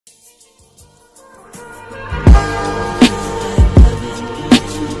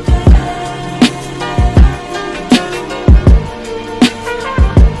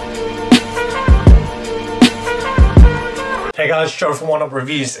guys, Gerald from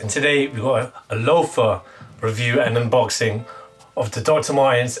Oneupreviewz, and today we've got a loafer review and unboxing of the Dr.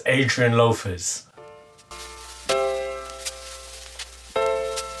 Martens Adrian loafers.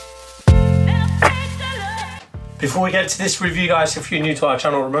 Before we get to this review, guys, if you're new to our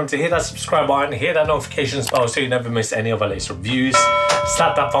channel, remember to hit that subscribe button, hit that notification bell so you never miss any of our latest reviews.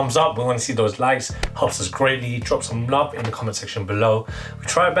 Slap that thumbs up, we want to see those likes, helps us greatly. Drop some love in the comment section below. We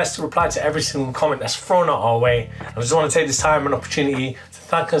try our best to reply to every single comment that's thrown our way. And I just want to take this time and opportunity to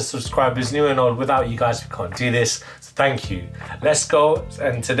thank our subscribers, new and old. Without you guys, we can't do this, so thank you. Let's go,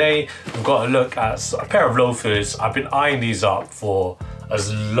 and today we've got a look at a pair of loafers. I've been eyeing these up for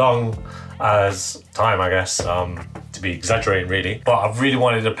as long as time, I guess, to be exaggerating really, but I've really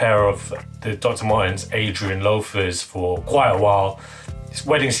wanted a pair of the Dr. Martens Adrian loafers for quite a while. It's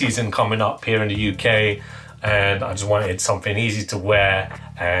wedding season coming up here in the UK, and I just wanted something easy to wear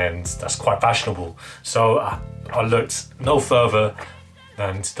and that's quite fashionable. So I looked no further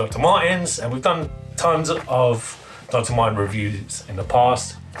than to Dr. Martens, and we've done tons of Dr. Martens reviews in the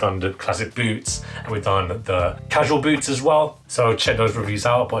past. We've done the classic boots and we've done the casual boots as well, so check those reviews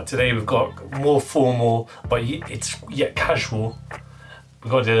out. But today we've got more formal but it's yet casual.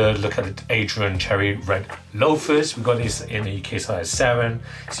 We've got to look at the Adrian cherry red loafers. We've got these in the UK size 7,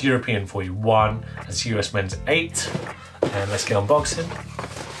 it's European 41, it's US men's 8. And let's get unboxing.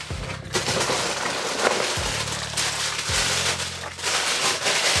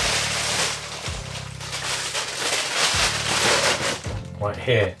 Right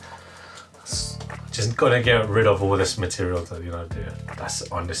here, just gonna get rid of all this material that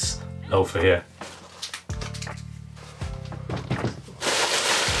that's on this loafer here.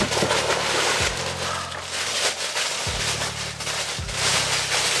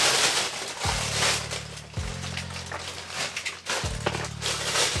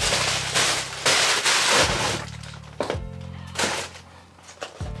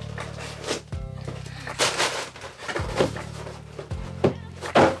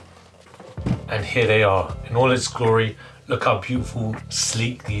 And here they are in all its glory. Look how beautiful,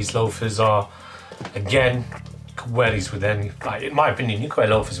 sleek these loafers are. Again, you could wear these with any, in my opinion, you could wear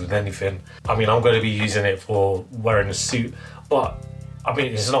loafers with anything. I mean, I'm going to be using it for wearing a suit, but I mean,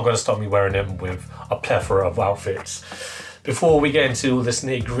 it's not going to stop me wearing them with a plethora of outfits. Before we get into all this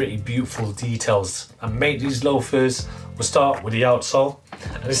nitty-gritty beautiful details and make these loafers, we'll start with the outsole.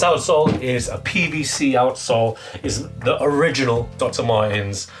 And this outsole is a PVC outsole. It's the original Dr.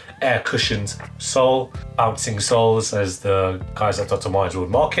 Martens air cushioned sole, bouncing soles as the guys at Dr. Martens would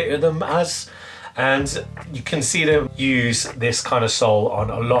market them as. And you can see them use this kind of sole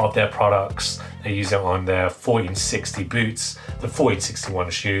on a lot of their products. They use it on their 1460 boots, the 1461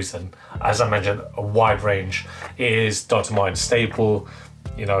 shoes, and as I mentioned, a wide range. It is Dr. Martens staple,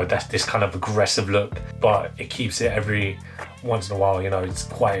 that's this kind of aggressive look, but it keeps it every once in a while, it's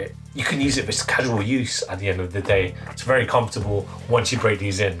quite, you can use it for casual use at the end of the day. It's very comfortable once you break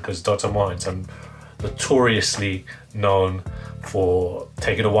these in, because Dr. Martens are notoriously known for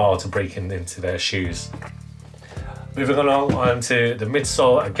taking a while to break into their shoes. Moving along onto the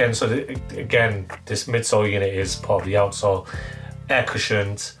midsole again. So again, this midsole unit is part of the outsole, air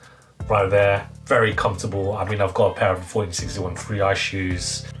cushioned right there, very comfortable. I mean, I've got a pair of 1461 3-eye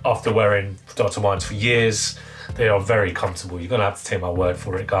shoes. After wearing Dr. Martens for years, they are very comfortable. You're gonna have to take my word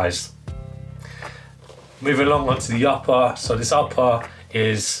for it, guys. Moving along onto the upper. So this upper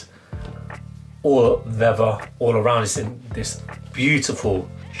is all leather all around. It's in this beautiful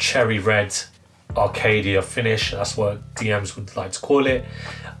cherry red Arcadia finish. That's what DMs would like to call it.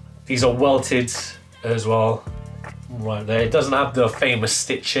 These are welted as well, right there. It doesn't have the famous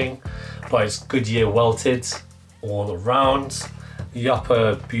stitching, but it's Goodyear welted all around. The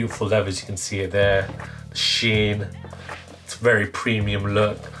upper, beautiful leathers, you can see it there. The sheen, it's a very premium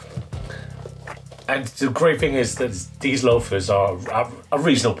look. And the great thing is that these loafers are a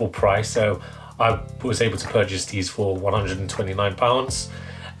reasonable price. So I was able to purchase these for £129.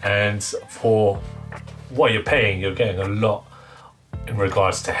 And for what you're paying, you're getting a lot in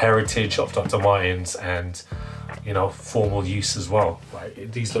regards to heritage of Dr. Martens and, formal use as well.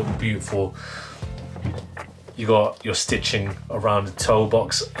 Right? These look beautiful. You got your stitching around the toe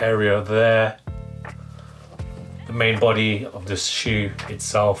box area there. The main body of this shoe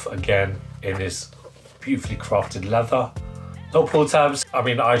itself, again, in this beautifully crafted leather. No pull tabs. I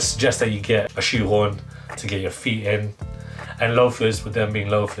mean, I suggest that you get a shoehorn to get your feet in. And loafers, with them being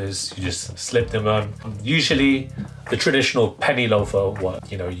loafers, you just slip them on. Usually, the traditional penny loafer,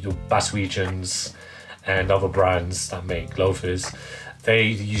 your Bass Regions and other brands that make loafers, they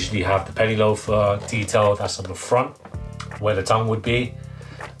usually have the penny loafer detail that's on the front, where the tongue would be.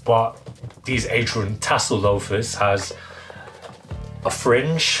 But these Adrian tassel loafers has a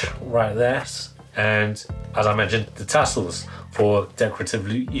fringe right there, and as I mentioned, the tassels for decorative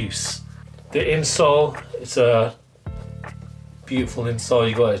use. The insole, it's a beautiful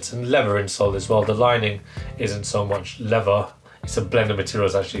insole. It's a leather insole as well. The lining isn't so much leather. It's a blend of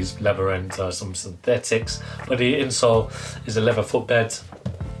materials, actually. It's leather and some synthetics. But the insole is a leather footbed.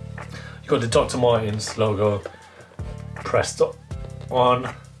 You got the Dr. Martens logo pressed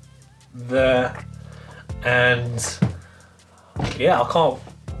on there. And yeah, I can't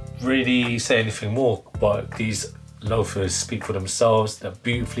really say anything more, but these loafers speak for themselves. They're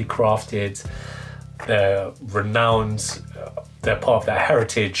beautifully crafted. They're renowned. They're part of that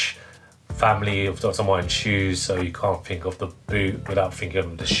heritage family of Dr. Martens shoes, so you can't think of the boot without thinking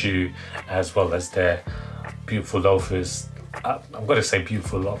of the shoe, as well as their beautiful loafers. I'm going to say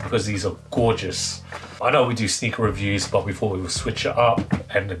beautiful a lot because these are gorgeous. I know we do sneaker reviews, but we thought we would switch it up.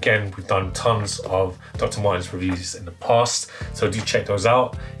 And again, we've done tons of Dr. Martens reviews in the past, so do check those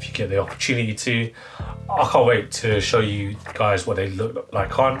out if you get the opportunity to. I can't wait to show you guys what they look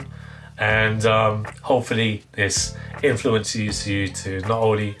like on. And hopefully this influences you to not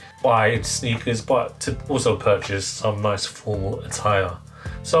only buy sneakers, but to also purchase some nice formal attire.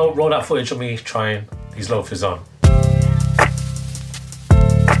 So roll that footage of me trying these loafers on.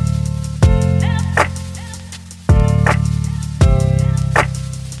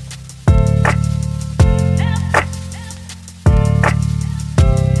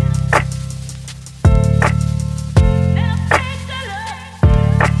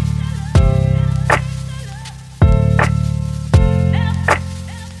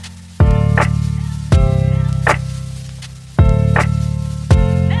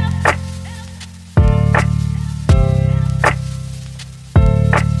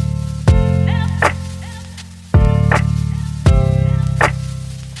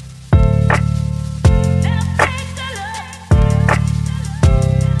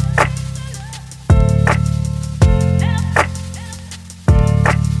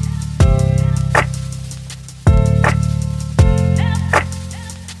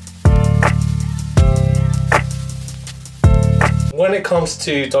 When it comes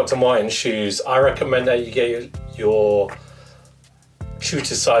to Dr. Martens shoes, I recommend that you get your shoe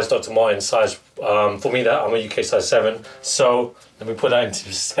to size Dr. Martens size. For me, that I'm a UK size 7. So let me put that into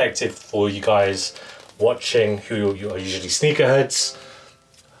perspective for you guys watching who are usually sneakerheads.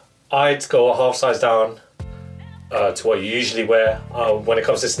 I'd go a half size down to what you usually wear. When it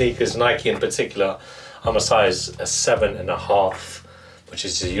comes to sneakers, Nike in particular, I'm a size 7.5, which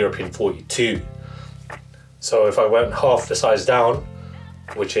is a European 42. So if I went half the size down,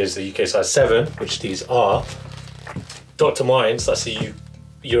 which is the UK size 7, which these are, Dr. Martens, that's a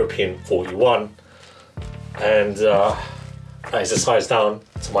European 41, and that is a size down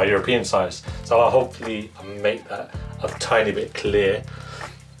to my European size. So I'll hopefully make that a tiny bit clear.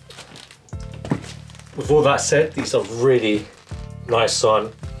 With all that said, these are really nice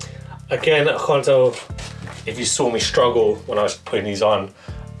on. Again, I can't tell if you saw me struggle when I was putting these on.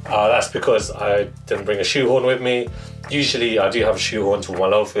 That's because I didn't bring a shoehorn with me. Usually I do have a shoehorn to my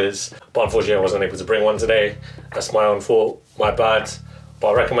loafers, but unfortunately I wasn't able to bring one today. That's my own fault, my bad. But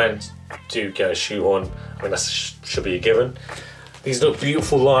I recommend do get a shoehorn. I mean, that should be a given. These look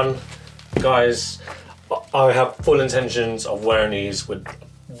beautiful on, guys. I have full intentions of wearing these with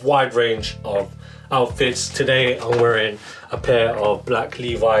a wide range of outfits. Today I'm wearing a pair of black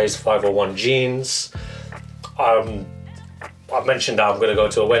Levi's 501 jeans. I mentioned that I'm going to go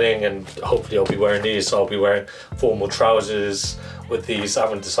to a wedding and hopefully I'll be wearing these, so I'll be wearing formal trousers with these. I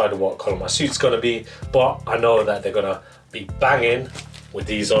haven't decided what colour my suit's going to be, but I know that they're going to be banging with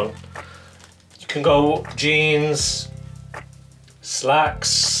these on. You can go jeans,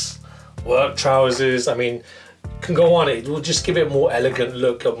 slacks, work trousers. I mean, you can go on. It will just give it a more elegant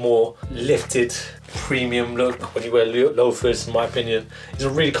look, a more lifted premium look when you wear loafers, in my opinion. These are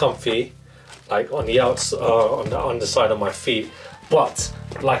really comfy, like on the on the underside of my feet. But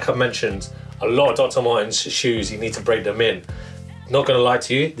like I mentioned, a lot of Dr. Martens shoes, you need to break them in. Not gonna lie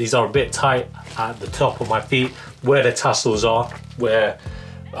to you, these are a bit tight at the top of my feet, where the tassels are, where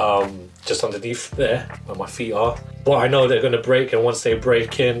just underneath there, where my feet are. But I know they're gonna break, and once they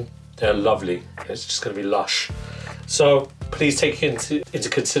break in, they're lovely. It's just gonna be lush. So please take into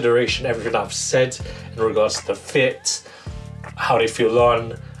consideration everything I've said in regards to the fit, how they feel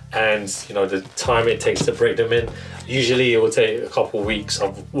on, and you know, the time it takes to break them in. Usually it will take a couple of weeks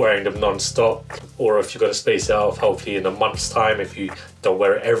of wearing them non-stop, or if you're going to space it out, hopefully in a month's time if you don't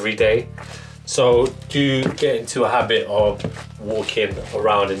wear it every day. So do get into a habit of walking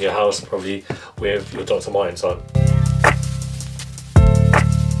around in your house probably with your Dr. Martens on.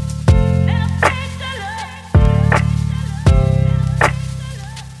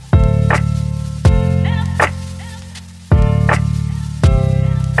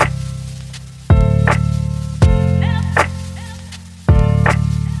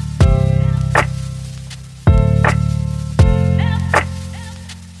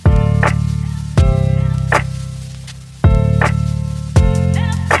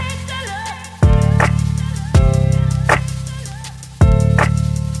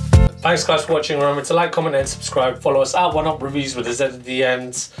 Thanks guys for watching. Remember to like, comment and subscribe. Follow us at Oneupreviewz with a Z at the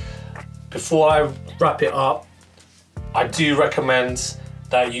end. Before I wrap it up, I do recommend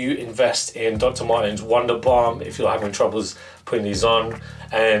that you invest in Dr. Martens Wonder Balm if you're having troubles putting these on,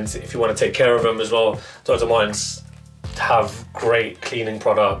 and if you want to take care of them as well. Dr. Martens have great cleaning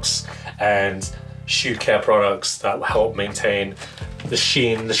products and shoe care products that help maintain the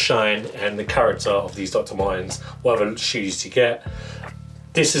sheen, the shine and the character of these Dr. Martens, whatever shoes you get.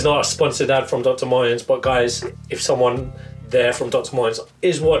 This is not a sponsored ad from Dr. Martens, but guys, if someone there from Dr. Martens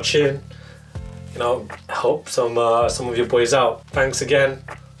is watching, you know, help some of your boys out. Thanks again.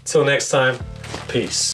 Till next time, peace.